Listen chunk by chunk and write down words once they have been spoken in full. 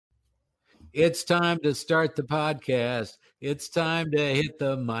It's time to start the podcast. It's time to hit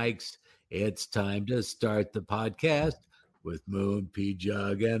the mics. It's time to start the podcast with Moon,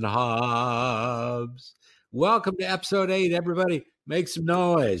 Pjugg, and Hobbs. Welcome to episode 8, everybody. Make some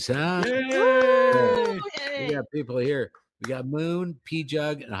noise, huh? Yay! We got people here. We got Moon,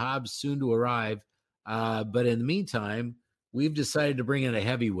 Pjugg, and Hobbs soon to arrive. But in the meantime, we've decided to bring in a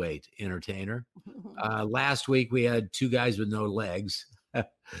heavyweight entertainer. Last week, we had two guys with no legs.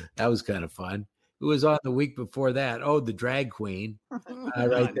 That was kind of fun. Who was on the week before that? Oh, the drag queen, right?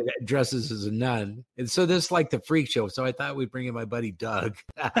 That dresses as a nun. And so this is like the freak show. So I thought we'd bring in my buddy Doug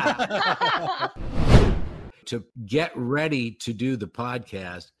to get ready to do the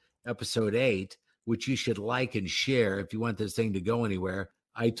podcast, episode 8, which you should like and share if you want this thing to go anywhere.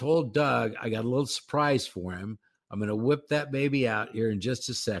 I told Doug I got a little surprise for him. I'm going to whip that baby out here in just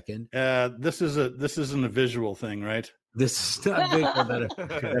a second. This isn't a visual thing, right? This is not visual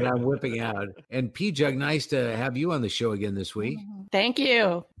that I'm whipping out. And Pjugg, nice to have you on the show again this week. Thank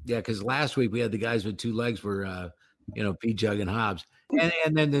you. Yeah, because last week we had the guys with two legs for, Pjugg and Hobbs.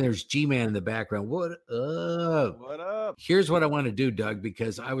 And then there's G-Man in the background. What up? What up? Here's what I want to do, Doug,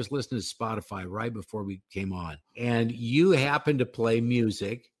 because I was listening to Spotify right before we came on. And you happen to play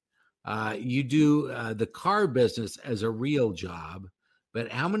music. You do the car business as a real job. But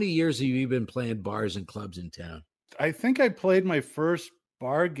how many years have you been playing bars and clubs in town? I think I played my first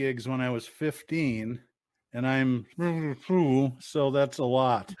bar gigs when I was 15, and I'm so that's a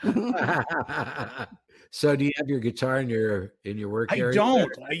lot. So do you have your guitar in your work area? I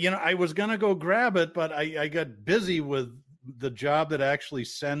don't. I was gonna go grab it, but I got busy with the job that actually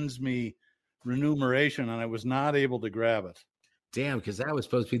sends me remuneration, and I was not able to grab it. Damn, because that was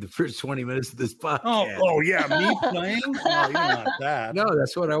supposed to be the first 20 minutes of this podcast. Oh yeah, me playing? No, you don't want that. No,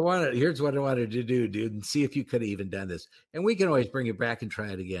 that's what I wanted. Here's what I wanted to do, dude, and see if you could have even done this. And we can always bring it back and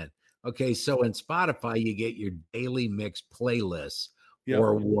try it again. Okay, so in Spotify, you get your daily mix playlists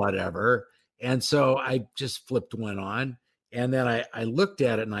or whatever. And so I just flipped one on, and then I looked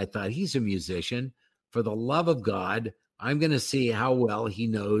at it, and I thought, he's a musician. For the love of God, I'm going to see how well he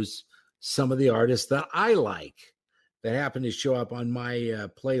knows some of the artists that I like that happen to show up on my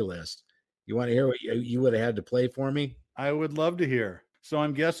playlist. You want to hear what you would have had to play for me? I would love to hear. So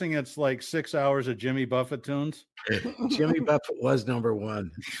I'm guessing it's like 6 hours of Jimmy Buffett tunes. Jimmy Buffett was number one.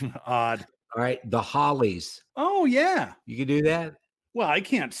 Odd. All right. The Hollies. Oh, yeah. You can do that? Well, I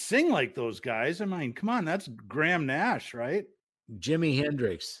can't sing like those guys. I mean, come on. That's Graham Nash, right? Jimi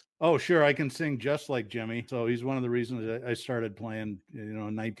Hendrix. Oh, sure. I can sing just like Jimmy. So he's one of the reasons I started playing, in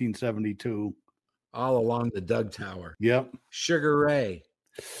 1972. All along the Doug Tower. Yep. Sugar Ray.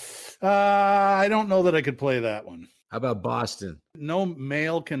 I don't know that I could play that one. How about Boston? No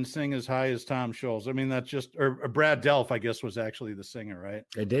male can sing as high as Tom Scholz. I mean, that's just, or Brad Delph, I guess, was actually the singer, right?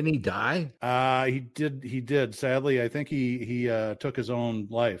 And didn't he die? He did. Sadly, I think he took his own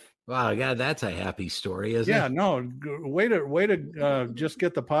life. Wow, God, that's a happy story, isn't it? Yeah, no, way to just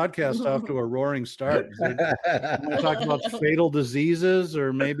get the podcast off to a roaring start. We're talking about fatal diseases,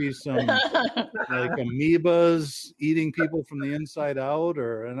 or maybe some like amoebas eating people from the inside out,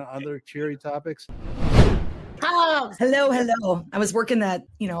 or other cheery topics. Hello. I was working that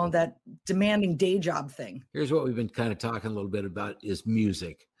demanding day job thing. Here's what we've been kind of talking a little bit about is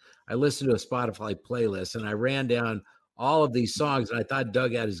music. I listened to a Spotify playlist, and I ran down all of these songs, and I thought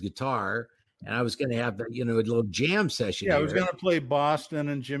Doug had his guitar, and I was going to have a little jam session. Yeah, I was going to play Boston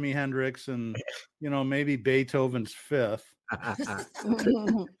and Jimi Hendrix and, maybe Beethoven's Fifth.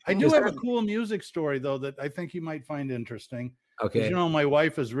 I do have a cool music story, though, that I think you might find interesting. Okay. My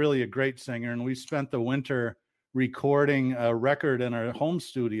wife is really a great singer, and we spent the winter recording a record in our home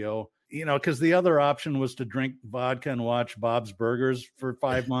studio, because the other option was to drink vodka and watch Bob's Burgers for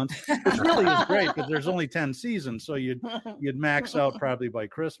 5 months, which really is great, but there's only 10 seasons, so you'd max out probably by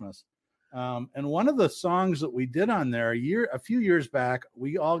Christmas. And one of the songs that we did on there a few years back,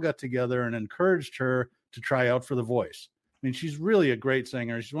 we all got together and encouraged her to try out for The Voice. I mean, she's really a great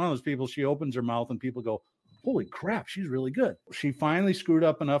singer. She's one of those people, she opens her mouth and people go, holy crap, she's really good. She finally screwed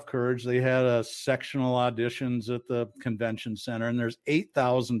up enough courage. They had a sectional auditions at the convention center, and there's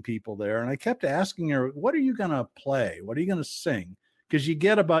 8,000 people there. And I kept asking her, what are you going to play? What are you going to sing? Because you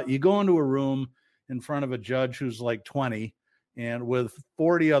go into a room in front of a judge who's like 20 and with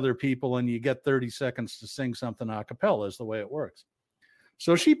 40 other people, and you get 30 seconds to sing something a cappella is the way it works.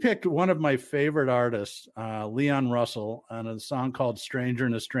 So she picked one of my favorite artists, Leon Russell, on a song called Stranger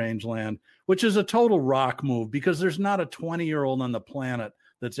in a Strange Land, which is a total rock move because there's not a 20-year-old on the planet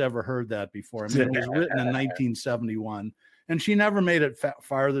that's ever heard that before. I mean, it was written in 1971, and she never made it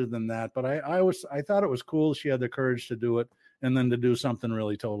farther than that. But I thought it was cool. She had the courage to do it, and then to do something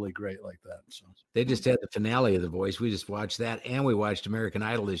really totally great like that. So they just had the finale of The Voice. We just watched that, and we watched American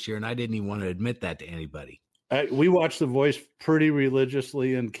Idol this year, and I didn't even want to admit that to anybody. We watched The Voice pretty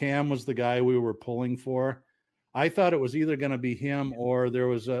religiously, and Cam was the guy we were pulling for. I thought it was either going to be him or there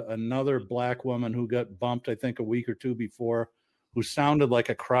was another black woman who got bumped, I think, a week or two before, who sounded like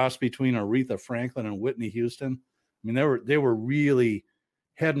a cross between Aretha Franklin and Whitney Houston. I mean, they were really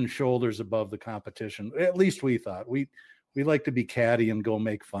head and shoulders above the competition. At least we thought. We like to be catty and go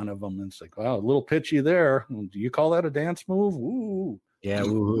make fun of them. And it's like, wow, a little pitchy there. Do you call that a dance move? Ooh. Yeah.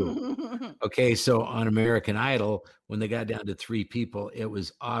 Woo-hoo. Okay, so on American Idol, when they got down to 3 people, it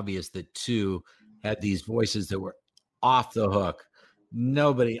was obvious that 2 had these voices that were off the hook.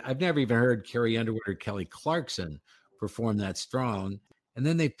 I've never even heard Carrie Underwood or Kelly Clarkson perform that strong. And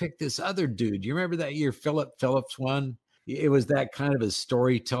then they picked this other dude. You remember that year Philip Phillips won? It was that kind of a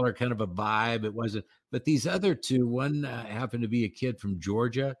storyteller kind of a vibe. It wasn't, but these other 2, one happened to be a kid from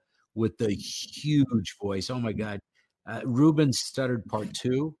Georgia with the huge voice. Oh my God. Ruben stuttered part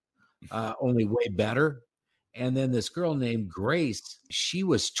 2, only way better. And then this girl named Grace, she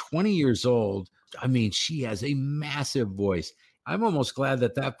was 20 years old. I mean, she has a massive voice. I'm almost glad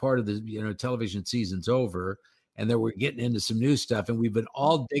that part of the television season's over and that we're getting into some new stuff. And we've been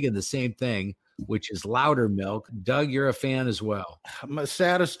all digging the same thing, which is Louder Milk. Doug, you're a fan as well. My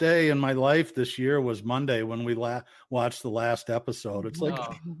saddest day in my life this year was Monday when we watched the last episode. It's like,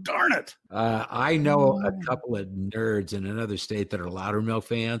 darn it. I know a couple of nerds in another state that are Louder Milk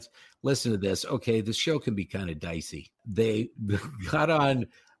fans. Listen to this. Okay, the show can be kind of dicey. They got on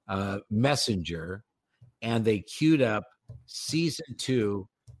Messenger and they queued up season 2,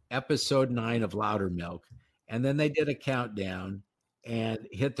 episode 9 of Louder Milk. And then they did a countdown and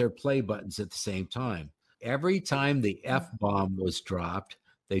hit their play buttons at the same time. Every time the F-bomb was dropped,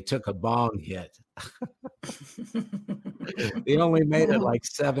 they took a bong hit. They only made it like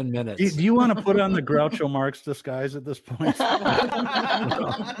 7 minutes. Do you want to put on the Groucho Marx disguise at this point?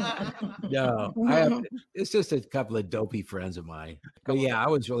 No, it's just a couple of dopey friends of mine. But yeah, I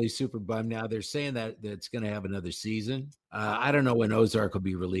was really super bummed. Now they're saying that it's going to have another season. I don't know when Ozark will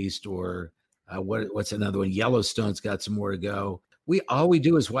be released or what's another one. Yellowstone's got some more to go. All we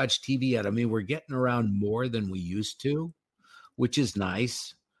do is watch TV yet. I mean, we're getting around more than we used to, which is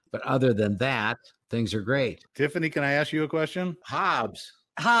nice. But other than that, things are great. Tiffany, can I ask you a question? Hobbs.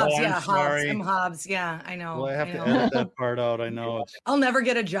 Hobbs, yeah, Hobbs. I'm Hobbs. Yeah, I know. Well, I have to edit that part out. I know. I'll never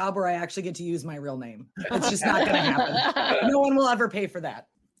get a job where I actually get to use my real name. It's just not going to happen. No one will ever pay for that.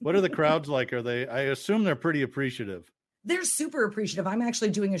 What are the crowds like? I assume they're pretty appreciative. They're super appreciative. I'm actually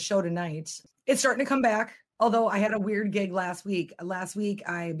doing a show tonight. It's starting to come back. Although I had a weird gig last week. Last week,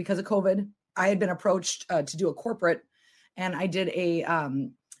 because of COVID, I had been approached to do a corporate, and I did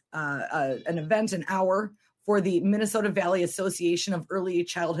an event, an hour for the Minnesota Valley Association of Early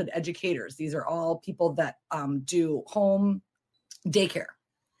Childhood Educators. These are all people that do home daycare.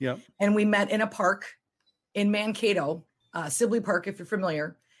 Yep. And we met in a park in Mankato, Sibley Park, if you're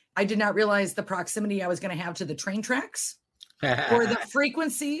familiar. I did not realize the proximity I was going to have to the train tracks or the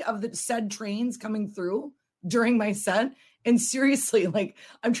frequency of the said trains coming through during my set. And seriously, like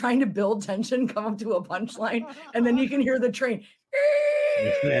I'm trying to build tension, come up to a punchline, and then you can hear the train.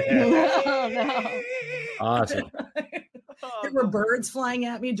 Oh, no. Awesome. There were birds flying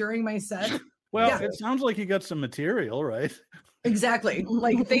at me during my set. Well, yeah. It sounds like you got some material, right? Exactly.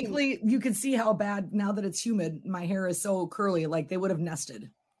 Like, thankfully, you could see how bad, now that it's humid, my hair is so curly, like they would have nested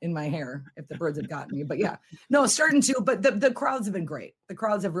in my hair if the birds had gotten me. But yeah, no, starting to, but the crowds have been great. The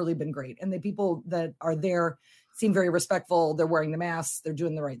crowds have really been great. And the people that are there seem very respectful. They're wearing the masks. They're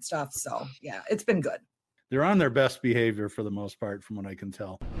doing the right stuff. So yeah, it's been good. They're on their best behavior for the most part, from what I can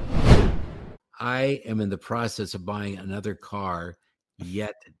tell. I am in the process of buying another car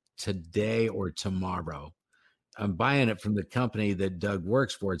yet today or tomorrow. I'm buying it from the company that Doug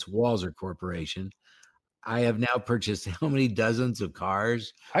works for. It's Walzer Corporation. I have now purchased how many dozens of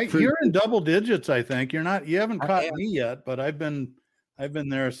cars? You're in double digits, I think. You haven't caught me yet, but I've been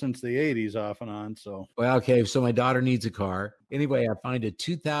there since the 80s off and on. So well, okay. So my daughter needs a car. Anyway, I find a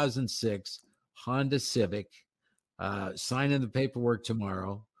 2006 Honda Civic, signing the paperwork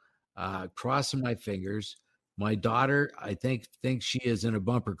tomorrow, crossing my fingers. My daughter, I think she is in a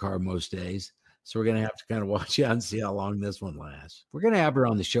bumper car most days. So we're going to have to kind of watch out and see how long this one lasts. We're going to have her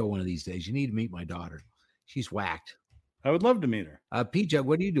on the show one of these days. You need to meet my daughter. She's whacked. I would love to meet her. Pjugg,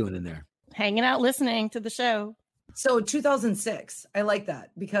 what are you doing in there? Hanging out, listening to the show. So 2006, I like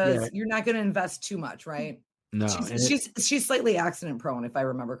that because you're not going to invest too much, right? No. She's slightly accident prone, if I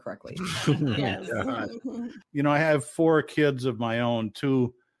remember correctly. Yes. I have 4 kids of my own,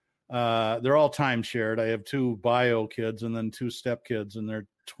 2 They're all time shared. I have 2 bio kids and then 2 step kids, and they're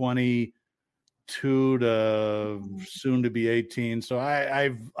 22 to soon to be 18. So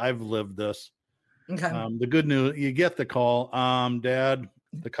I've lived this. Okay. The good news, you get the call, Dad,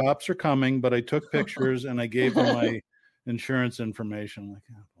 the cops are coming, but I took pictures and I gave them my insurance information. I'm like,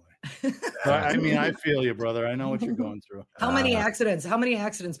 oh boy. So, I mean, I feel you, brother. I know what you're going through. How many accidents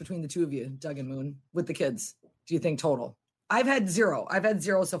between the 2 of you, Doug and Moon, with the kids, do you think total? I've had 0. I've had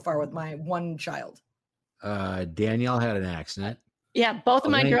 0 so far with my 1 child. Danielle had an accident. Yeah, both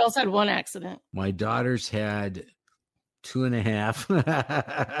of my girls had 1 accident. My daughters had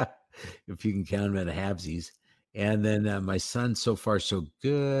 2.5, if you can count them at halvesies. And then my son, so far so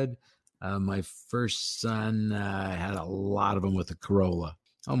good. My first son had a lot of them with a Corolla.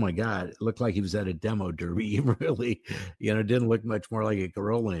 Oh my God, it looked like he was at a demo derby. Really, didn't look much more like a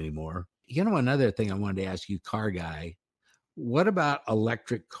Corolla anymore. Another thing I wanted to ask you, car guy, what about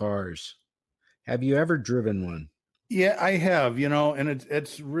electric cars? Have you ever driven one? Yeah, I have, and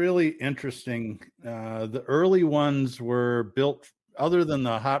it's really interesting. The early ones were built, other than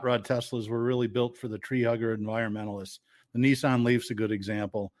the hot rod Teslas, were really built for the tree hugger environmentalists. The Nissan Leaf's a good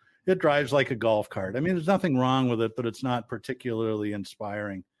example. It drives like a golf cart. I mean, there's nothing wrong with it, but it's not particularly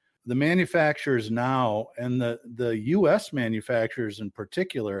inspiring. The manufacturers now, and the U.S. manufacturers in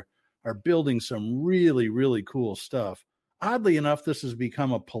particular, are building some really, really cool stuff. Oddly enough, this has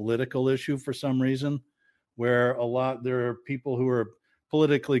become a political issue for some reason, where there are people who are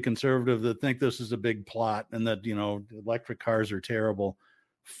politically conservative that think this is a big plot and that, electric cars are terrible.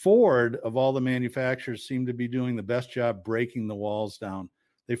 Ford, of all the manufacturers, seem to be doing the best job breaking the walls down.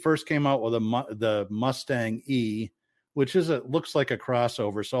 They first came out with the Mustang E, which looks like a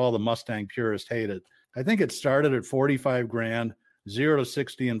crossover, so all the Mustang purists hate it. I think it started at $45,000, 0 to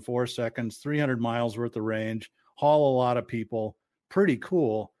 60 in 4 seconds, 300 miles worth of range, haul a lot of people, pretty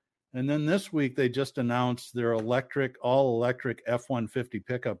cool. And then this week they just announced their all-electric F-150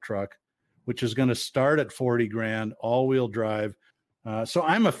 pickup truck, which is going to start at $40,000, all-wheel drive. So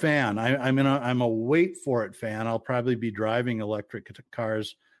I'm a fan. I'm a wait for it fan. I'll probably be driving electric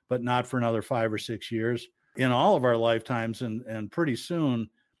cars, but not for another 5 or 6 years in all of our lifetimes. And pretty soon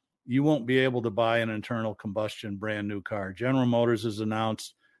you won't be able to buy an internal combustion brand new car. General Motors has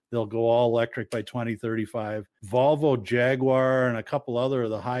announced they'll go all electric by 2035. Volvo, Jaguar, and a couple other of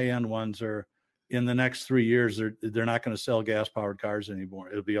the high-end ones are in the next 3 years. They're not going to sell gas-powered cars anymore.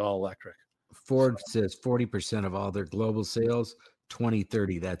 It'll be all electric. Ford says 40% of all their global sales,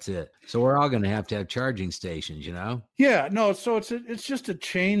 2030. That's it. So we're all going to have charging stations, Yeah, no. So it's just a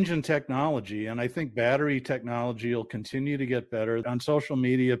change in technology, and I think battery technology will continue to get better. On social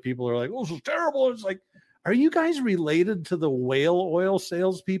media, people are like, "Oh, this is terrible." It's like, are you guys related to the whale oil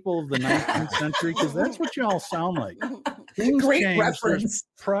salespeople of the 19th century? Because that's what y'all sound like. Things Great change. reference.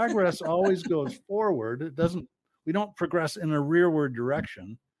 Progress always goes forward. We don't progress in a rearward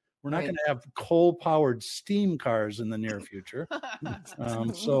direction. We're not going to have coal-powered steam cars in the near future.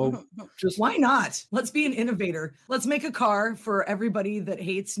 So just why not? Let's be an innovator. Let's make a car for everybody that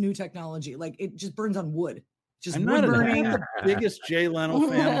hates new technology. Like it just burns on wood. I'm not the biggest Jay Leno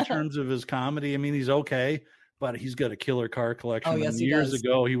fan in terms of his comedy. I mean, he's okay, but he's got a killer car collection. Oh, yes, years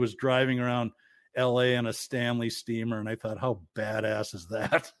ago, he was driving around LA in a Stanley steamer, and I thought, how badass is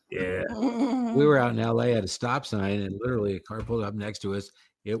that? Yeah. We were out in LA at a stop sign, and literally a car pulled up next to us.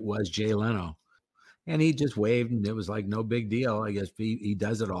 It was Jay Leno. And he just waved, and it was like no big deal. I guess he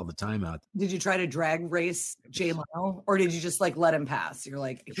does it all the time out there. Did you try to drag race Jay Leno, or did you just let him pass? You're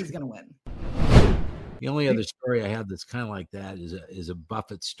like, he's going to win. The only other story I have that's kind of like that is a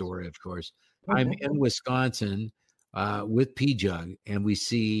Buffett story, of course. I'm in Wisconsin with Pjugg, and we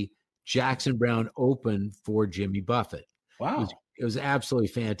see Jackson Brown open for Jimmy Buffett. Wow. It was an absolutely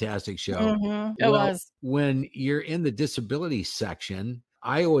fantastic show. Mm-hmm. It was. When you're in the disability section,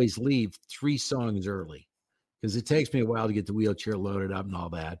 I always leave 3 songs early because it takes me a while to get the wheelchair loaded up and all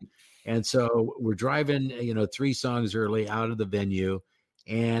that. And so we're driving, 3 songs early out of the venue,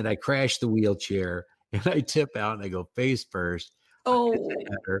 and I crash the wheelchair. And I tip out and I go face first. Oh,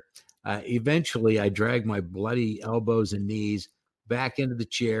 eventually I drag my bloody elbows and knees back into the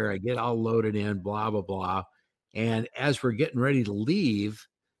chair. I get all loaded in, blah, blah, blah. And as we're getting ready to leave,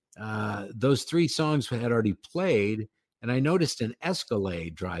 those 3 songs had already played. And I noticed an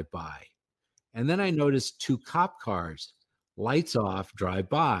Escalade drive by. And then I noticed 2 cop cars, lights off, drive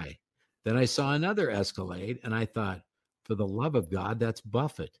by. Then I saw another Escalade and I thought, for the love of God, that's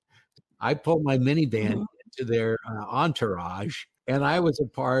Buffett. I pulled my minivan into their entourage, and I was a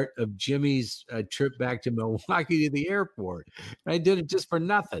part of Jimmy's trip back to Milwaukee to the airport. I did it just for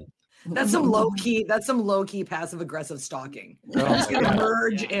nothing. That's some low key passive aggressive stalking. Just gonna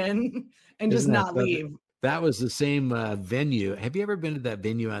merge in and just not leave. That was the same venue. Have you ever been to that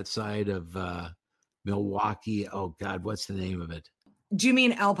venue outside of Milwaukee? Oh God, what's the name of it? Do you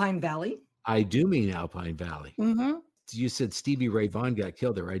mean Alpine Valley? I do mean Alpine Valley. Mm-hmm. You said Stevie Ray Vaughan got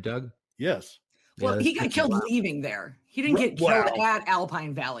killed there, right, Doug? Yes. Well, he got killed leaving there. He didn't get killed at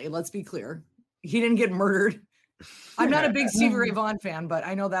Alpine Valley. Let's be clear. He didn't get murdered. I'm not a big Stevie Ray Vaughan fan, but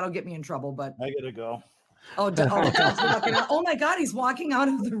I know that'll get me in trouble. But I gotta go. Oh my God, he's walking out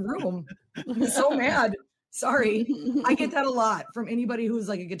of the room. I'm so mad. Sorry. I get that a lot from anybody who's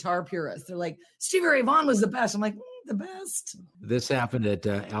like a guitar purist. They're like, Stevie Ray Vaughan was the best. I'm like, the best. This happened at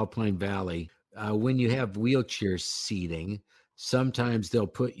Alpine Valley. When you have wheelchair seating, sometimes they'll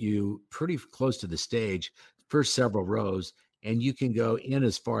put you pretty close to the stage, first several rows, and you can go in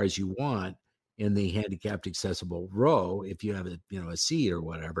as far as you want in the handicapped accessible row if you have a seat or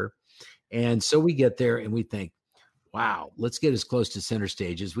whatever. And so we get there and we think, wow, let's get as close to center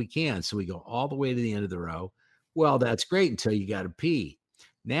stage as we can. So we go all the way to the end of the row. Well, that's great until you got to pee.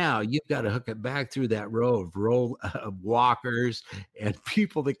 Now you've got to hook it back through that row of walkers and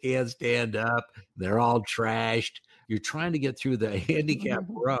people that can't stand up. They're all trashed. You're trying to get through the handicap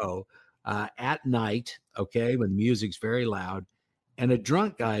row at night, okay, when the music's very loud, and a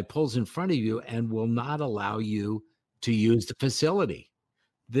drunk guy pulls in front of you and will not allow you to use the facility.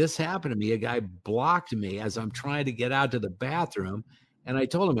 This happened to me. A guy blocked me as I'm trying to get out to the bathroom. And I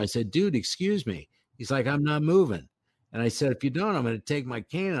told him, I said, dude, excuse me. He's like, I'm not moving. And I said, if you don't, I'm going to take my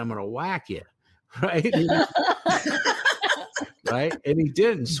cane and I'm going to whack you. Right. Right. And he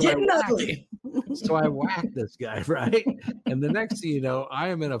didn't. So I whacked this guy. Right. And the next thing you know, I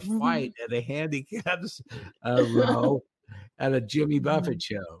am in a fight at a handicapped row at a Jimmy Buffett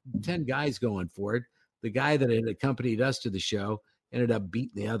show. 10 guys going for it. The guy that had accompanied us to the show ended up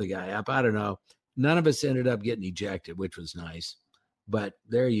beating the other guy up. I don't know. None of us ended up getting ejected, which was nice. But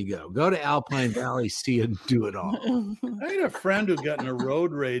there you go. Go to Alpine Valley, see and do it all. I had a friend who got in a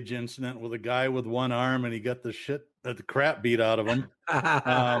road rage incident with a guy with one arm, and he got the crap beat out of him.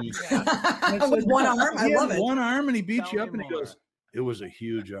 With one arm? I love it. One arm, and he beat you up, and he goes, it was a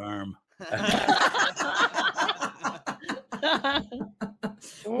huge arm.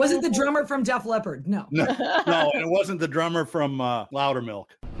 Was it the drummer from Def Leppard? No, it wasn't the drummer from Loudermilk.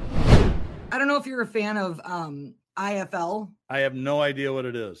 I don't know if you're a fan of IFL. I have no idea what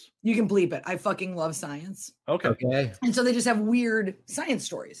it is. You can bleep it. I fucking love science. Okay. And so they just have weird science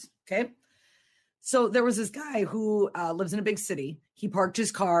stories. Okay. So there was this guy who lives in a big city. He parked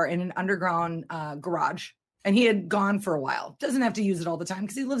his car in an underground garage, and he had gone for a while. Doesn't have to use it all the time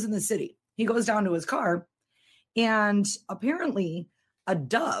because he lives in the city. He goes down to his car, and apparently a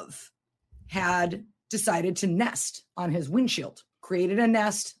dove had decided to nest on his windshield, created a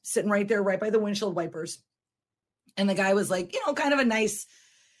nest sitting right there, right by the windshield wipers. And the guy was like, kind of a nice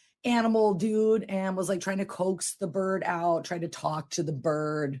animal dude, and was like trying to coax the bird out, trying to talk to the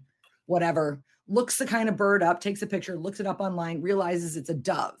bird, whatever. Looks the kind of bird up, takes a picture, looks it up online, realizes it's a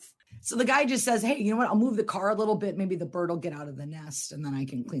dove. So the guy just says, hey, you know what? I'll move the car a little bit. Maybe the bird will get out of the nest and then I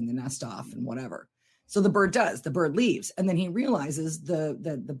can clean the nest off and whatever. So the bird does. The bird leaves. And then he realizes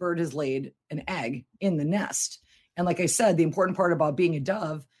the bird has laid an egg in the nest. And like I said, the important part about being a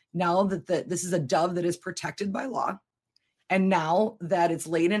dove, now that this is a dove that is protected by law, and now that it's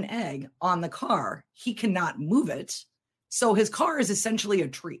laid an egg on the car, he cannot move it. So his car is essentially a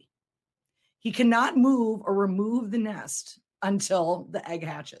tree. He cannot move or remove the nest until the egg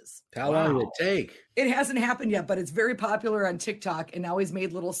hatches. How long did it take? It hasn't happened yet, but it's very popular on TikTok. And now he's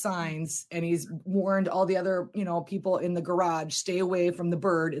made little signs and he's warned all the other, people in the garage, stay away from the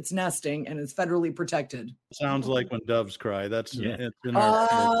bird. It's nesting and it's federally protected. Sounds like when doves cry. That's it.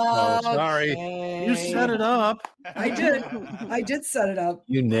 Sorry. You set it up. I did set it up.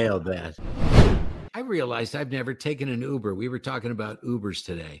 You nailed that. I realized I've never taken an Uber. We were talking about Ubers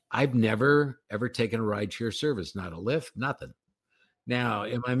today. I've never, ever taken a rideshare service, not a Lyft, nothing. Now,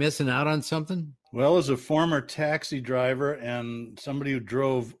 am I missing out on something? Well, as a former taxi driver and somebody who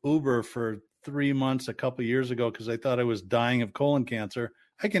drove Uber for 3 months a couple of years ago because I thought I was dying of colon cancer,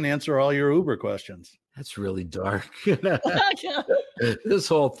 I can answer all your Uber questions. That's really dark. This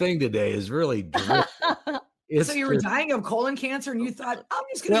whole thing today is really dark. So you were dying of colon cancer, and you thought, "I'm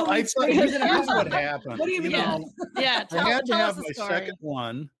just going to." Well, I thought here's what happened. What do you mean? Yeah, I had to have my second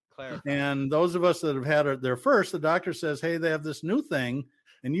one, and those of us that have had their first, the doctor says, "Hey, they have this new thing,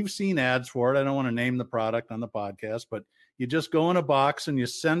 and you've seen ads for it. I don't want to name the product on the podcast, but you just go in a box and you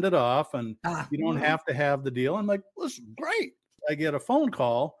send it off, and you don't have to have the deal." I'm like, "Listen, great." I get a phone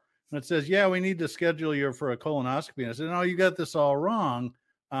call, and it says, "Yeah, we need to schedule you for a colonoscopy." And I said, "No, you got this all wrong.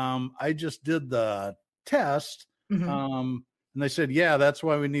 I just did the test. Mhm. And they said, yeah, that's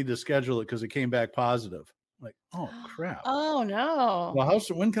why we need to schedule it because it came back positive. Like, oh, crap. Oh, no. Well,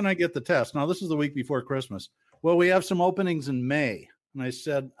 when can I get the test? Now, this is the week before Christmas. Well, we have some openings in May. And I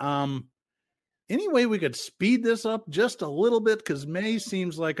said, any way we could speed this up just a little bit? Because May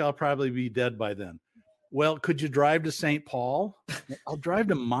seems like I'll probably be dead by then. Well, could you drive to St. Paul? I'll drive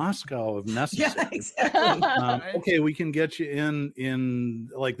to Moscow if necessary. Yeah, exactly. Okay, we can get you in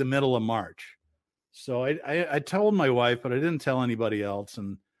like the middle of March. So I told my wife, but I didn't tell anybody else.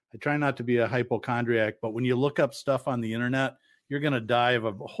 And I try not to be a hypochondriac, but when you look up stuff on the internet, you're going to die of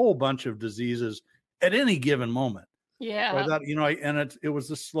a whole bunch of diseases at any given moment. Yeah. So I thought, it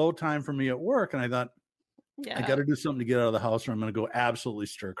was a slow time for me at work. And I thought, I got to do something to get out of the house or I'm going to go absolutely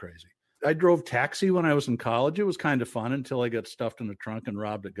stir crazy. I drove taxi when I was in college. It was kind of fun until I got stuffed in a trunk and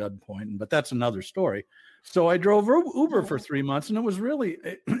robbed at gunpoint. But that's another story. So I drove Uber for 3 months, and it was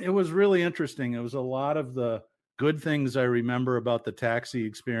really interesting. It was a lot of the good things I remember about the taxi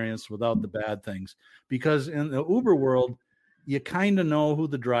experience without the bad things. Because in the Uber world, you kind of know who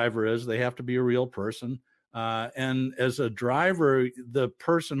the driver is. They have to be a real person. And as a driver, the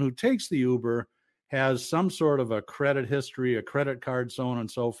person who takes the Uber has some sort of a credit history, a credit card, so on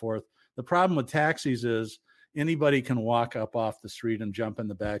and so forth. The problem with taxis is anybody can walk up off the street and jump in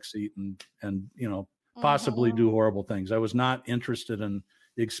the back seat and possibly do horrible things. I was not interested in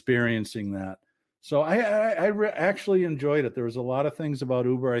experiencing that. So I actually enjoyed it. There was a lot of things about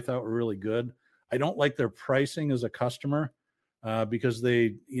Uber I thought were really good. I don't like their pricing as a customer because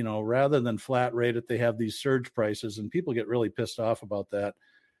they, rather than flat rate it, they have these surge prices and people get really pissed off about that.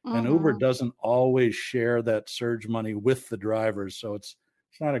 And Uber doesn't always share that surge money with the drivers. So it's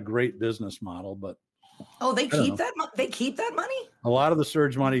not a great business model, but they keep that. They keep that money. A lot of the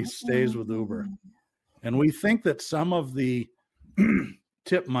surge money stays with Uber, and we think that some of the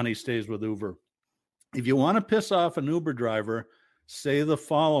tip money stays with Uber. If you want to piss off an Uber driver, say the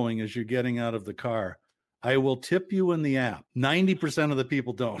following as you're getting out of the car: "I will tip you in the app." 90% of the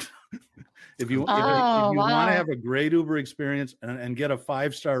people don't. If you want to have a great Uber experience and get a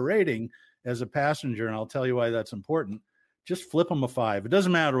 5-star rating as a passenger, and I'll tell you why that's important. Just flip them a 5. It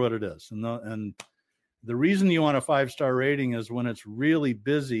doesn't matter what it is. And the reason you want a 5-star rating is when it's really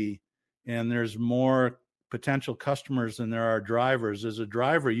busy and there's more potential customers than there are drivers. As a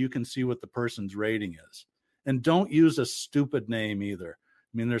driver, you can see what the person's rating is. And don't use a stupid name either.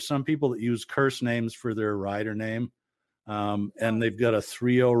 I mean, there's some people that use curse names for their rider name, and they've got a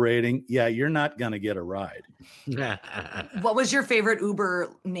 3.0 rating. Yeah, you're not going to get a ride. What was your favorite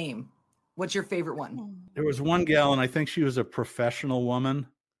Uber name? What's your favorite one? There was one gal, and I think she was a professional woman,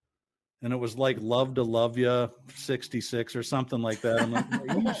 and it was like "Love to Love Ya" 66 or something like that. I'm like,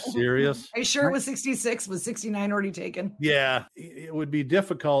 are you serious? Are you sure it was 66? Was 69 already taken? Yeah, it would be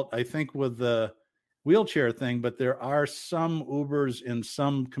difficult, I think, with the wheelchair thing, but there are some Ubers in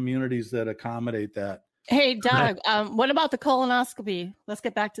some communities that accommodate that. Hey, Doug, what about the colonoscopy? Let's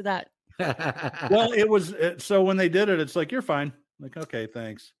get back to that. Well, it was so when they did it, it's like, you're fine. Like, okay,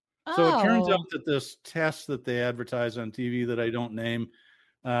 thanks. So it turns out that this test that they advertise on TV that I don't name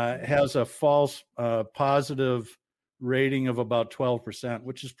has a false positive rating of about 12%,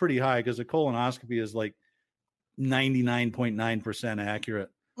 which is pretty high because a colonoscopy is like 99.9% accurate.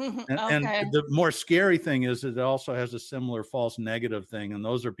 And the more scary thing is that it also has a similar false negative thing. And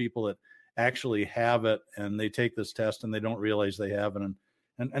those are people that actually have it and they take this test and they don't realize they have it.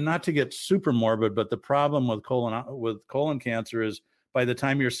 And not to get super morbid, but the problem with colon cancer is by the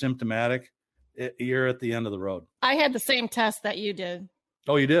time you're symptomatic, you're at the end of the road. I had the same test that you did.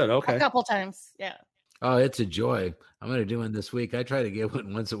 Oh, you did? Okay. A couple times. Yeah. Oh, it's a joy. I'm going to do one this week. I try to get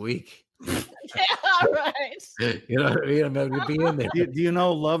one once a week. Yeah, all right. You know what I mean? I'm going to be in there. Do you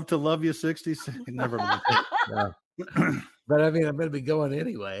know "Love to Love You" 66? Never mind. No. But I mean, I'm going to be going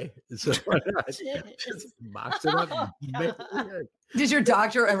anyway. So why not? Just box it up. And make it weird. Did your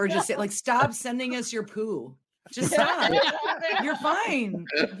doctor ever just say, like, stop sending us your poo? Just stop. You're fine.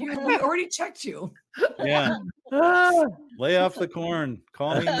 We already checked you. Yeah. Lay off the corn.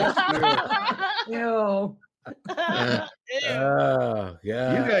 Call me next year. Ew. Oh,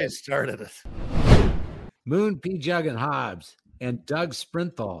 yeah. You guys started it. Moon, Pjugg, and Hobbs, and Doug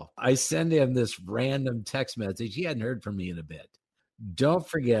Sprinthal. I send him this random text message. He hadn't heard from me in a bit. Don't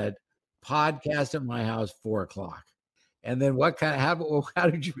forget, podcast at my house, 4:00. And then how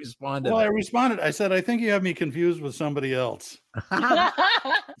did you respond to that? I responded. I said, I think you have me confused with somebody else. And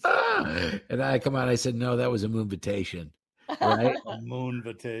I come on. I said, no, that was a moonvitation. right? A moon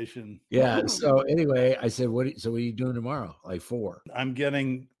vacation. Yeah. So anyway, I said, what are you doing tomorrow? Like 4. I'm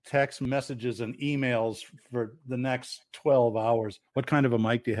getting text messages and emails for the next 12 hours. What kind of a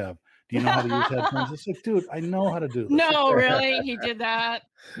mic do you have? Do you know how to use headphones? It's like, dude, I know how to do this. No, really? He did that?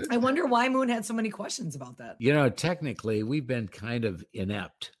 I wonder why Moon had so many questions about that. You know, technically, we've been kind of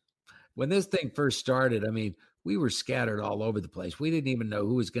inept. When this thing first started, I mean, we were scattered all over the place. We didn't even know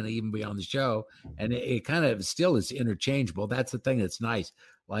who was going to even be on the show. And it kind of still is interchangeable. That's the thing that's nice.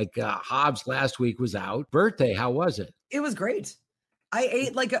 Like Hobbs last week was out. Birthday, how was it? It was great. I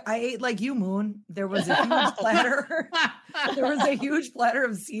ate like you, Moon. There was a huge platter. There was a huge platter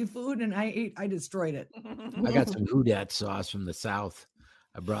of seafood, and I destroyed it. I got some Houdat sauce from the South.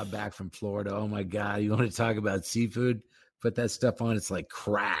 I brought back from Florida. Oh my God. You want to talk about seafood? Put that stuff on. It's like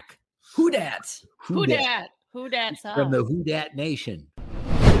crack. Houdat. Houdat sauce. From the Houdat Nation.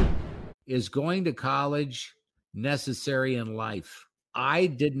 Is going to college necessary in life? I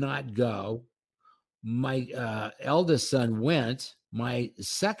did not go. My eldest son went. My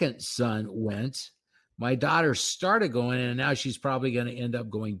second son went. My daughter started going, and now she's probably going to end up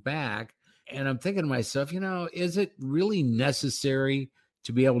going back. And I'm thinking to myself, you know, is it really necessary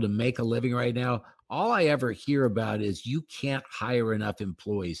to be able to make a living right now? All I ever hear about is you can't hire enough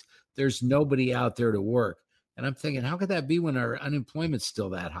employees. There's nobody out there to work. And I'm thinking, how could that be when our unemployment's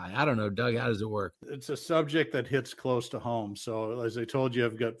still that high? I don't know, Doug, how does it work? It's a subject that hits close to home. So as I told you,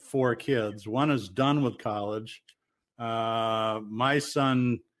 I've got 4 kids. One is done with college. My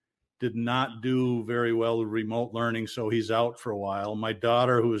son did not do very well with remote learning, so he's out for a while. My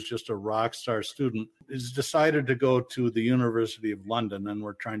daughter, who is just a rock star student, has decided to go to the University of London, and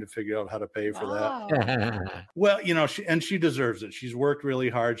we're trying to figure out how to pay for that. Well, you know, she deserves it. She's worked really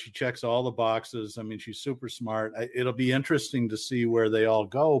hard. She checks all the boxes. I mean, she's super smart. It'll be interesting to see where they all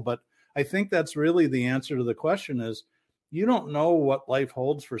go, but I think that's really the answer to the question is you don't know what life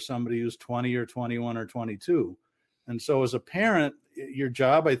holds for somebody who's 20 or 21 or 22. And so as a parent, your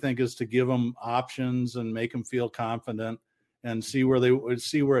job, I think, is to give them options and make them feel confident and see where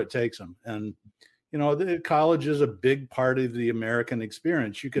it takes them. And, you know, college is a big part of the American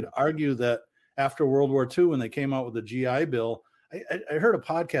experience. You could argue that after World War II, when they came out with the GI Bill, I heard a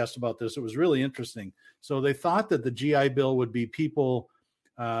podcast about this. It was really interesting. So they thought that the GI Bill would be people,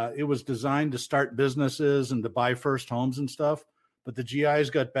 it was designed to start businesses and to buy first homes and stuff. But the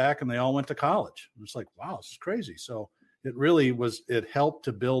GIs got back and they all went to college. It was like, wow, this is crazy. So it really was, it helped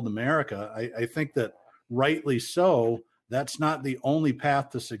to build America. I think that rightly so, that's not the only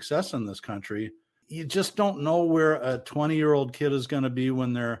path to success in this country. You just don't know where a 20-year-old kid is going to be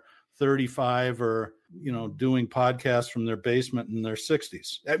when they're 35 or, you know, doing podcasts from their basement in their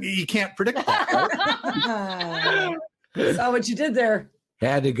 60s. I mean, you can't predict that, right? Saw what you did there.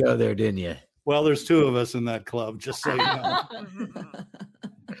 Had to go there, didn't you? Well, there's 2 of us in that club, just so you know.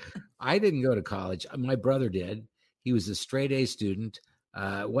 I didn't go to college. My brother did. He was a straight A student,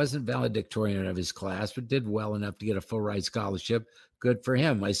 wasn't valedictorian of his class, but did well enough to get a full ride scholarship. Good for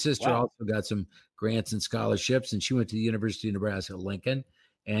him. My sister also got some grants and scholarships, and she went to the University of Nebraska-Lincoln,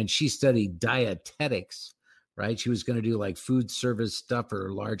 and she studied dietetics, right? She was going to do like food service stuff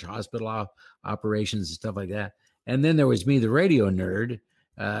or large hospital operations and stuff like that. And then there was me, the radio nerd,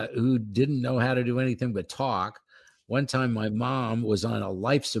 who didn't know how to do anything but talk. One time my mom was on a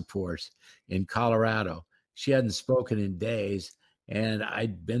life support in Colorado. She hadn't spoken in days, and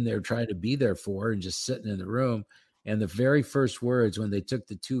I'd been there trying to be there for her and just sitting in the room. And the very first words when they took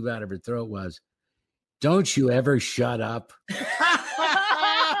the tube out of her throat was, "Don't you ever shut up."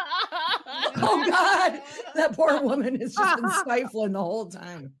 Oh, God. That poor woman has just been stifling the whole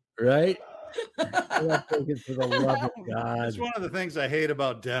time. Right? I'm thinking, for the love of God. It's one of the things I hate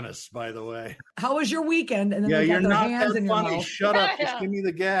about dentists, by the way. How was your weekend? And then they you're got their not hands that in your funny. mouth. Shut up. Just give me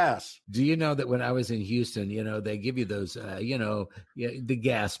the gas. Do you know that when I was in Houston, you know, they give you those, the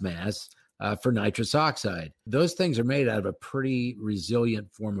gas masks for nitrous oxide. Those things are made out of a pretty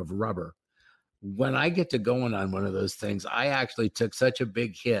resilient form of rubber. When I get to going on one of those things, I actually took such a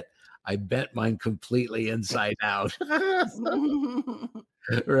big hit, I bent mine completely inside out.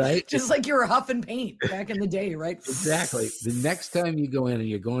 Right? Just like you were huffing paint back in the day, right? Exactly. The next time you go in and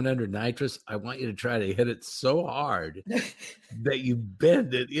you're going under nitrous, I want you to try to hit it so hard that you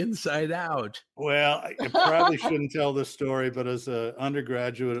bend it inside out. Well, I probably shouldn't tell this story, but as an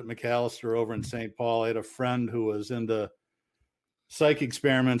undergraduate at McAllister over in St. Paul, I had a friend who was into psych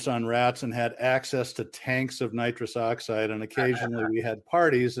experiments on rats and had access to tanks of nitrous oxide. And occasionally we had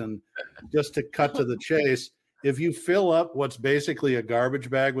parties. And just to cut to the chase, if you fill up what's basically a garbage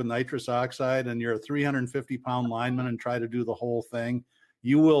bag with nitrous oxide and you're a 350-pound lineman and try to do the whole thing,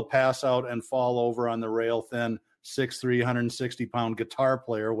 you will pass out and fall over on the rail thin 6'3", 160-pound guitar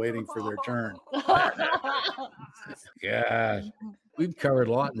player waiting for their turn. Gosh, we've covered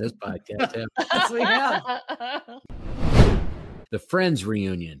a lot in this podcast. Yes, we have. The Friends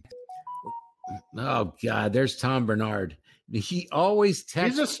reunion. Oh God, there's Tom Bernard. He always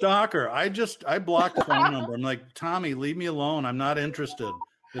texts. He's a stalker. I blocked the phone number. I'm like, Tommy, leave me alone. I'm not interested.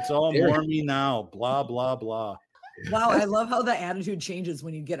 It's all more me now. Blah, blah, blah. Wow, I love how the attitude changes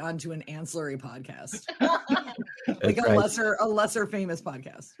when you get onto an ancillary podcast. Like a lesser famous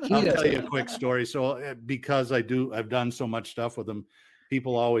podcast. I'll tell you a quick story. So because I've done so much stuff with him,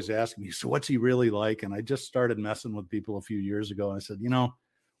 people always ask me, so what's he really like? And I just started messing with people a few years ago. And I said,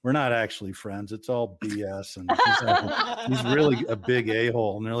 we're not actually friends. It's all BS. And he's really a big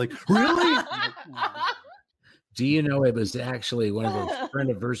a-hole. And they're like, really? Do you know it was actually one of those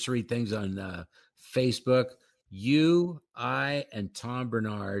friendiversary things on Facebook? You, I, and Tom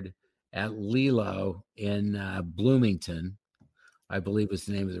Bernard at Lilo in Bloomington, I believe was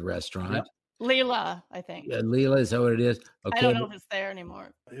the name of the restaurant. Yep. Leela, I think. Leela, is that what it is? Okay. I don't know if it's there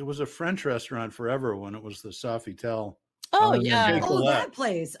anymore. It was a French restaurant forever when it was the Sofitel. Oh, yeah. That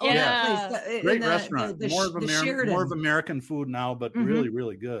place. Oh, yeah. That place. Great restaurant. More of Sheridan. American food now, but really,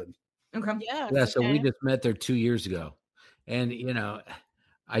 really good. Okay. Yeah. So we just met there 2 years ago. And,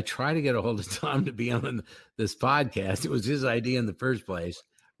 I try to get a hold of Tom to be on this podcast. It was his idea in the first place,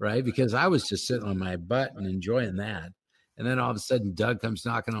 right? Because I was just sitting on my butt and enjoying that. And then all of a sudden, Doug comes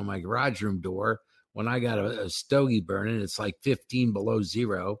knocking on my garage room door when I got a stogie burning. It's like 15 below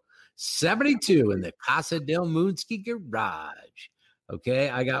zero, 72 in the Casa del Moonski garage. Okay,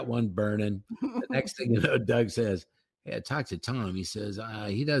 I got one burning. The next thing you know, Doug says, hey, I talked to Tom. He says,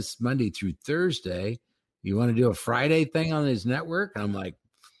 he does Monday through Thursday. You want to do a Friday thing on his network? I'm like,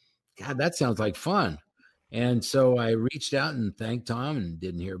 God, that sounds like fun. And so I reached out and thanked Tom and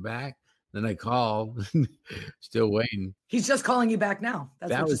didn't hear back. Then I called, still waiting. He's just calling you back now.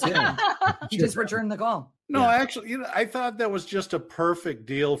 That was it. He just returned the call. No, actually, I thought that was just a perfect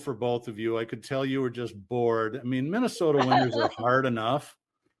deal for both of you. I could tell you were just bored. I mean, Minnesota winters are hard enough.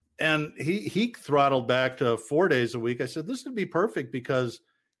 And he throttled back to 4 days a week. I said, this would be perfect because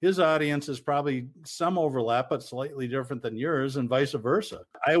his audience is probably some overlap, but slightly different than yours and vice versa.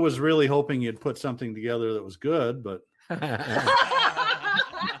 I was really hoping you'd put something together that was good, but.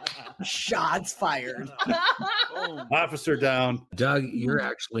 Shots fired. Officer down. Doug, you're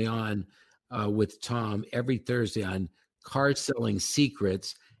actually on with Tom every Thursday on Car Selling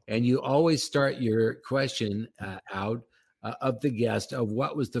Secrets. And you always start your question out of the guest of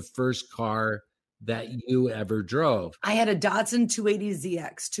what was the first car that you ever drove. I had a Datsun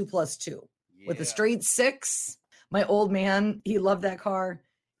 280ZX 2+2 with a straight six. My old man, he loved that car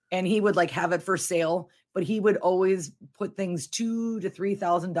and he would have it for sale, but he would always put things $2,000 to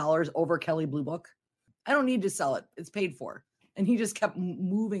 $3,000 over Kelley Blue Book. I don't need to sell it. It's paid for. And he just kept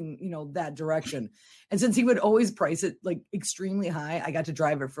moving, that direction. And since he would always price it extremely high, I got to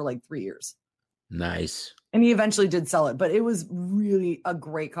drive it for 3 years. Nice. And he eventually did sell it, but it was really a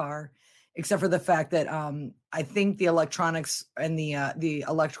great car. Except for the fact that I think the electronics and the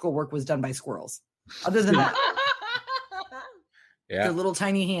electrical work was done by squirrels. Other than that, their little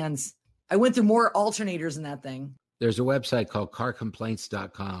tiny hands. I went through more alternators in that thing. There's a website called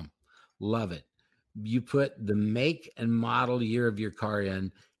carcomplaints.com. Love it. You put the make and model year of your car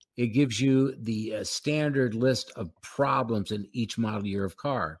in. It gives you the standard list of problems in each model year of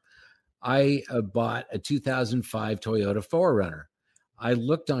car. I bought a 2005 Toyota 4Runner. I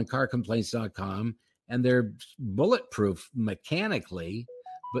looked on carcomplaints.com and they're bulletproof mechanically,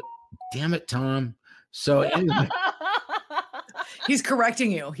 but damn it, Tom. So anyway. He's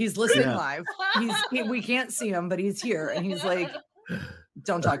correcting you. He's listening live. We can't see him, but he's here. And he's like,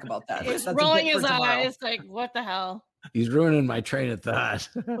 don't talk about that. He's rolling his eyes like, what the hell? He's ruining my train of thought.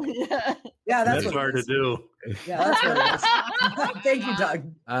 Yeah, that's hard to do. Yeah, that's what it is. Thank you,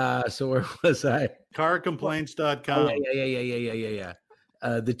 Doug. So where was I? Carcomplaints.com. Yeah.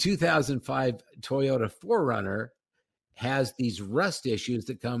 The 2005 Toyota 4Runner has these rust issues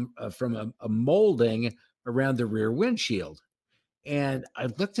that come from a molding around the rear windshield. And I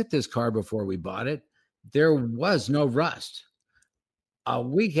looked at this car before we bought it. There was no rust. A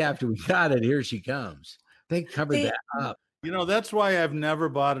week after we got it, here she comes. They covered that up. That's why I've never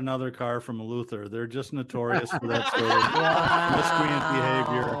bought another car from Luther. They're just notorious for that sort of miscreant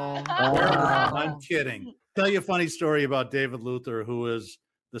behavior. I'm kidding. Tell you a funny story about David Luther, who is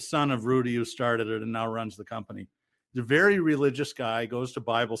the son of Rudy, who started it and now runs the company. He's a very religious guy, goes to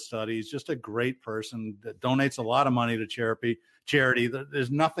Bible studies, just a great person that donates a lot of money to charity.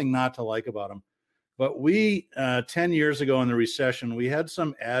 There's nothing not to like about him. But we, 10 years ago in the recession, we had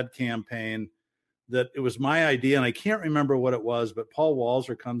some ad campaign that it was my idea, and I can't remember what it was, but Paul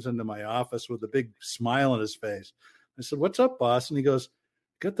Walser comes into my office with a big smile on his face. I said, "What's up, boss?" And he goes,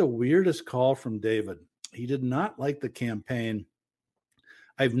 "Got the weirdest call from David. He did not like the campaign.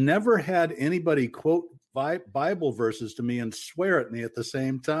 I've never had anybody quote Bible verses to me and swear at me at the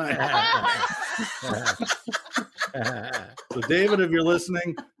same time." So David, if you're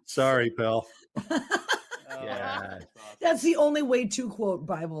listening, sorry, pal. Yeah. That's the only way to quote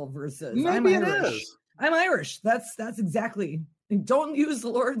Bible verses. Maybe I'm it Irish. is. I'm Irish. That's exactly. Don't use the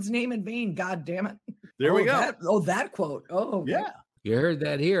Lord's name in vain. God damn it. There we go. That quote. Oh, okay. Yeah. You heard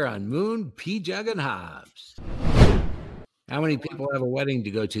that here on Moon, Pjugg, and Hobbs. How many people have a wedding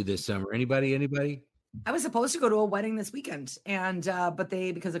to go to this summer? Anybody? I was supposed to go to a wedding this weekend, and but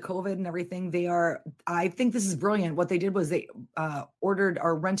they, because of COVID and everything, I think this is brilliant. What they did was they ordered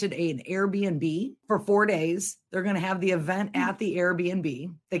or rented an Airbnb for 4 days. They're going to have the event at the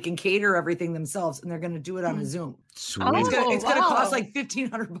Airbnb. They can cater everything themselves, and they're going to do it on a Zoom. Sweet. It's going to cost like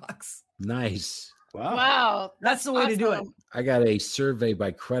 $1,500. Nice. Wow. That's the way to do it. I got a survey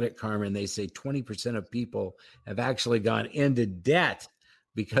by Credit Karma, and they say 20% of people have actually gone into debt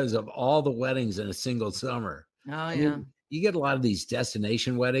because of all the weddings in a single summer. Oh, I yeah. mean, you get a lot of these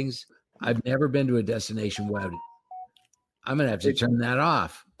destination weddings. I've never been to a destination wedding. I'm going to have to turn that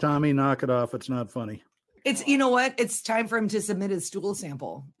off. Tommy, knock it off. It's not funny. It's, you know what? It's time for him to submit his stool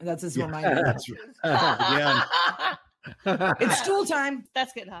sample. That's his reminder. That's again. It's stool time.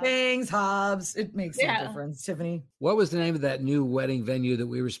 That's good, Hobbs. Thanks, Hobbs. It makes no Yeah. difference, Tiffany. What was the name of that new wedding venue that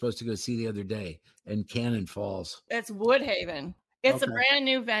we were supposed to go see the other day in Cannon Falls? It's Woodhaven. It's a Okay. brand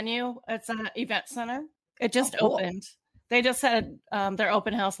new venue. It's an event center. It just cool. opened. They just had their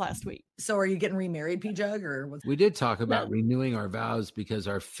open house last week. So are you getting remarried, Pjugg, or what's We did talk about No. renewing our vows because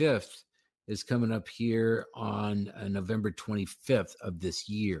our 5th is coming up here on November 25th of this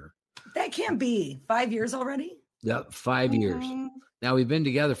year. that? Can't be 5 years already. Yep, 5 years. Mhm. Now we've been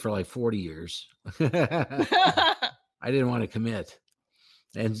together for like 40 years. I didn't want to commit,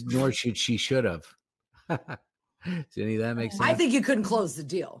 and nor should have. Does any of that make sense? I think you couldn't close the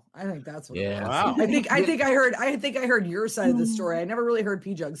deal. I think that's what. Yeah. It was. Wow. I think I heard your side of the story. I never really heard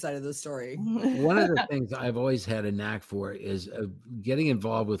Pjugg's side of the story. One of the things I've always had a knack for is getting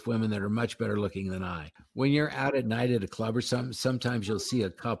involved with women that are much better looking than I. When you're out at night at a club or something, sometimes you'll see a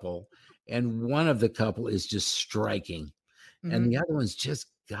couple, and one of the couple is just striking, and the other one's just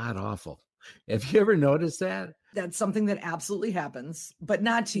god awful. Have you ever noticed that? That's something that absolutely happens, but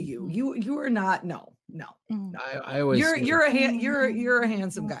not to you. You are not. No. I always You're a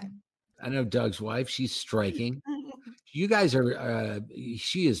handsome guy. I know Doug's wife. She's striking. You guys are.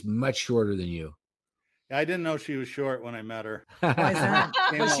 She is much shorter than you. I didn't know she was short when I met her. Why is that?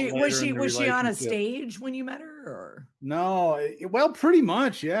 Came Was out she later in the was she on a relationship. stage when you met her, or? No, well, pretty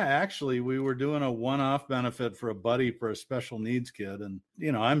much. Yeah, actually, we were doing a one-off benefit for a buddy for a special needs kid, and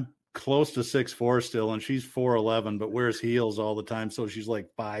I'm close to 6'4" still, and she's 4'11", but wears heels all the time, so she's like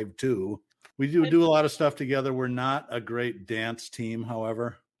 5'2". We do a lot of stuff together. We're not a great dance team,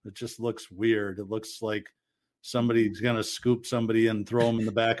 however. It just looks weird. It looks like somebody's gonna scoop somebody and throw them in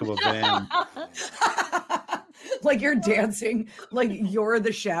the back of a van. Like you're dancing, like you're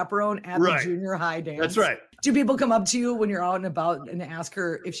the chaperone at Right. the junior high dance. That's right. Do people come up to you when you're out and about and ask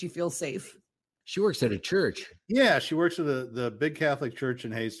her if she feels safe? She works at a church. Yeah, she works at the big Catholic church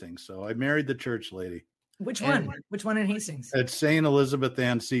in Hastings. So I married the church lady. Which one? Which one in Hastings? At St. Elizabeth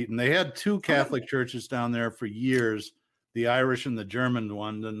Ann Seton. They had two Catholic churches down there for years, the Irish and the German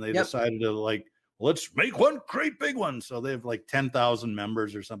one. And they decided to let's make one great big one. So they have like 10,000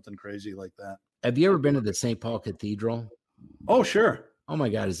 members or something crazy like that. Have you ever been to the St. Paul Cathedral? Oh, sure. Oh my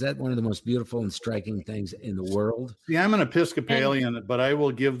God, is that one of the most beautiful and striking things in the world? See, I'm an Episcopalian, but I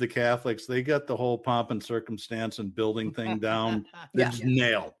will give the Catholics, they got the whole pomp and circumstance and building thing down. It's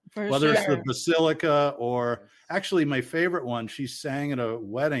nailed. Whether it's the Basilica or actually my favorite one, she sang at a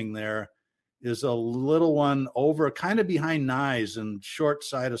wedding there, is a little one over kind of behind Nye and short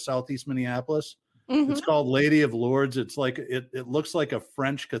side of Southeast Minneapolis. Mhm. It's called Lady of Lourdes. It's like it looks like a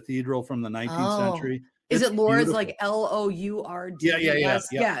French cathedral from the 19th century. Is It's it Lourdes, beautiful. like Lourdes? Yeah.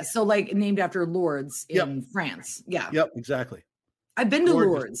 Yeah. So like named after Lourdes in France. Yeah. Yep, exactly. I've been to Gorgeous.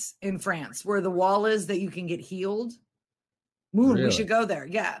 Lourdes in France, where the wall is that you can get healed. Moon, we Really? should go there.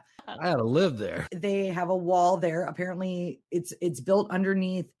 Yeah. I ought to live there. They have a wall there. Apparently it's built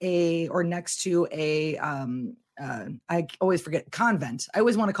underneath or next to a I always forget, convent. I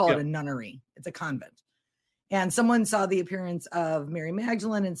always want to call it a nunnery. It's a convent. And someone saw the appearance of Mary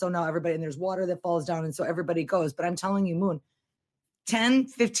Magdalene. And so now everybody, and there's water that falls down. And so everybody goes. But I'm telling you, Moon, 10,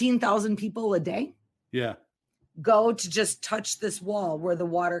 15,000 people a day Yeah. go to just touch this wall where the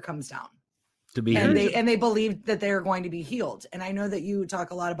water comes down. to be and here. they believed that they were going to be healed. And I know that you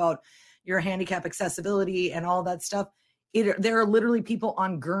talk a lot about your handicap accessibility and all that stuff. There are literally people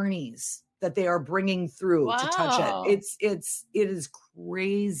on gurneys that they are bringing through to touch it. It is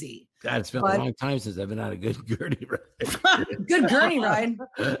crazy. God, it's been a long time since I've been on a good gurney ride. Good gurney ride.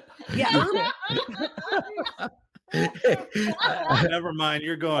 Yeah. Never mind.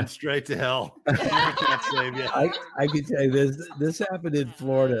 You're going straight to hell. I can't save you. I can tell you this happened in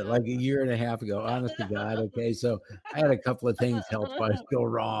Florida like a year and a half ago. Honest to God. Okay. So I had a couple of things health-wise go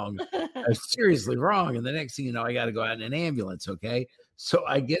wrong. I was seriously wrong. And the next thing you know, I got to go out in an ambulance. Okay. So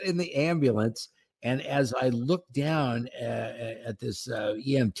I get in the ambulance. And as I look down at this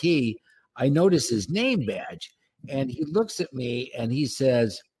EMT, I notice his name badge. And he looks at me and he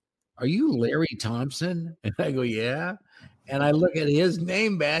says, "Are you Larry Thompson?" And I go, "Yeah." And I look at his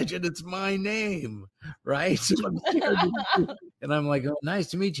name badge and it's my name, right? So and I'm like, "Oh,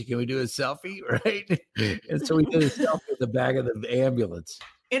 nice to meet you. Can we do a selfie?" Right? And so we did a selfie at the back of the ambulance.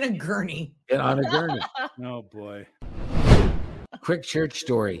 In a gurney. And on a gurney. Oh, boy. Quick church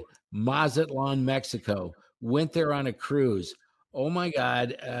story. Mazatlan, Mexico. Went there on a cruise. Oh my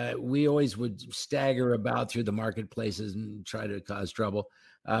God. We always would stagger about through the marketplaces and try to cause trouble.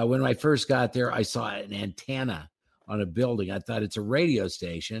 When I first got there, I saw an antenna on a building. I thought it's a radio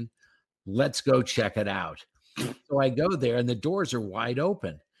station. Let's go check it out. So I go there and the doors are wide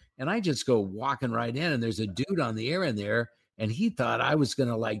open. And I just go walking right in and there's a dude on the air in there. And he thought I was going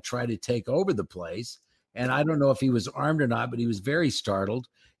to like try to take over the place. And I don't know if he was armed or not, but he was very startled.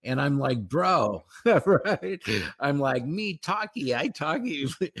 And I'm like, "Bro," right? I'm like, "Me talkie, I talkie."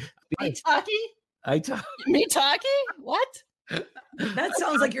 Me talkie? I talk. Me talkie? What? That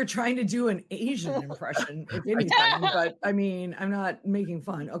sounds like you're trying to do an Asian impression, if anything. But I mean, I'm not making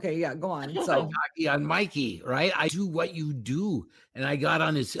fun. Okay, yeah, go on. So Talkie on Mikey, right? I do what you do. And I got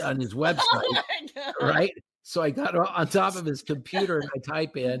on his website, right? So I got on top of his computer and I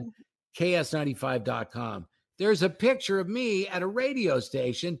type in ks95.com. There's a picture of me at a radio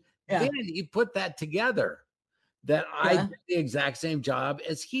station. Yeah. Then he put that together that I did the exact same job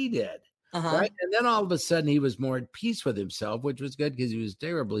as he did. Right. And then all of a sudden he was more at peace with himself, which was good because he was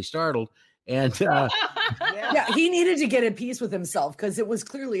terribly startled. And he needed to get at peace with himself because it was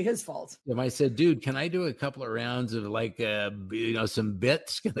clearly his fault. and I said, "Dude, can I do a couple of rounds of like, some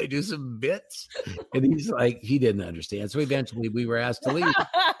bits? Can I do some bits?" And he's like, he didn't understand. So eventually we were asked to leave.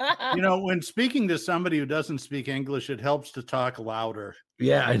 When speaking to somebody who doesn't speak English, it helps to talk louder.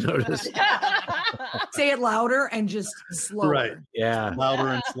 Yeah, I noticed. Say it louder and just slower. Right. Yeah. Louder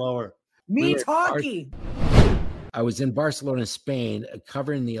and slower. Me talkie. I was in Barcelona, Spain,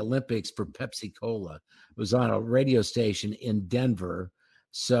 covering the Olympics for Pepsi Cola. It was on a radio station in Denver.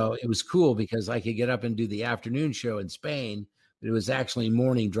 So it was cool because I could get up and do the afternoon show in Spain, but it was actually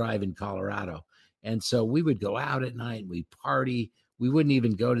morning drive in Colorado. And so we would go out at night and we party. We wouldn't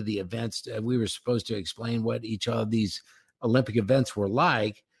even go to the events. We were supposed to explain what each of these Olympic events were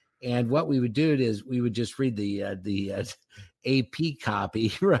like. And what we would do is we would just read the AP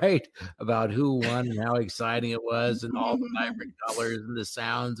copy, right, about who won and how exciting it was and all the vibrant colors and the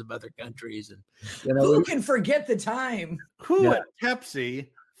sounds of other countries. And who can forget the time? Who at Pepsi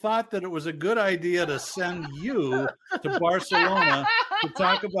thought that it was a good idea to send you to Barcelona to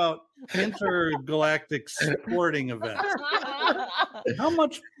talk about intergalactic sporting events? How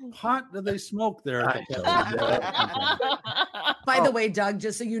much pot do they smoke there? By the way, Doug,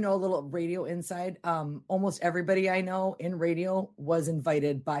 just so you know, a little radio inside, almost everybody I know in radio was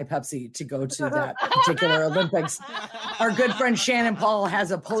invited by Pepsi to go to that particular Olympics. Our good friend Shannon Paul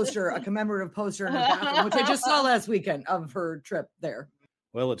has a commemorative poster in her bathroom, which I just saw last weekend of her trip there.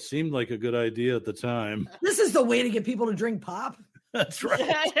 Well, it seemed like a good idea at the time. This is the way to get people to drink pop. That's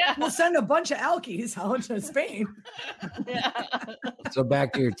right. We'll send a bunch of alkies out to Spain. So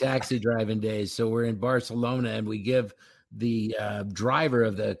back to your taxi driving days. So we're in Barcelona and we give the driver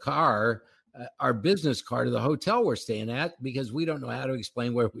of the car our business card of the hotel we're staying at because we don't know how to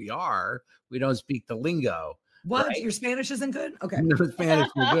explain where we are. We don't speak the lingo. What? Right? Your Spanish isn't good? Okay. No, Spanish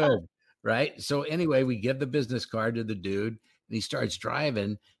is good. Right. So anyway, we give the business card to the dude and he starts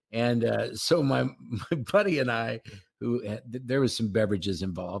driving. And so my buddy and I, there was some beverages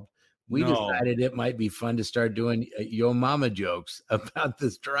involved. We decided it might be fun to start doing yo mama jokes about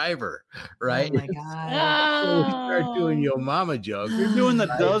this driver, right? Oh my God. So we start doing yo mama jokes. You're doing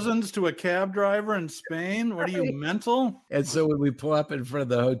the dozens to a cab driver in Spain? What are you, mental? And so when we pull up in front of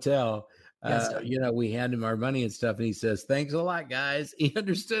the hotel, Yes, we hand him our money and stuff, and he says, "Thanks a lot, guys." He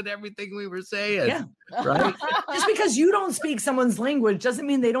understood everything we were saying. Yeah. Right? Just because you don't speak someone's language doesn't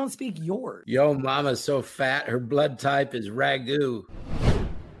mean they don't speak yours. Yo mama's so fat, her blood type is ragu.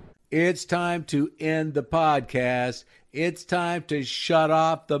 It's time to end the podcast. It's time to shut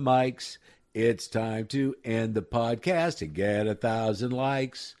off the mics. It's time to end the podcast and get 1,000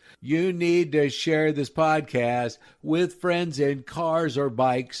 likes. You need to share this podcast with friends in cars or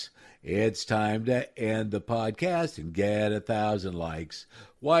bikes. It's time to end the podcast and get 1,000 likes.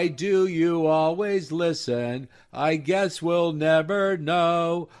 Why do you always listen? I guess we'll never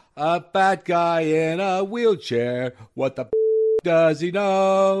know. A fat guy in a wheelchair, what the does he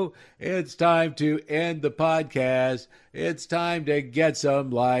know? It's time to end the podcast. It's time to get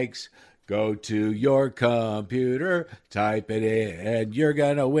some likes. Go to your computer, type it in, you're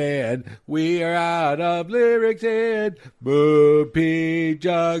gonna win. We are out of lyrics in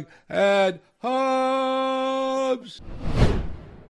Pjugg and Hobbs.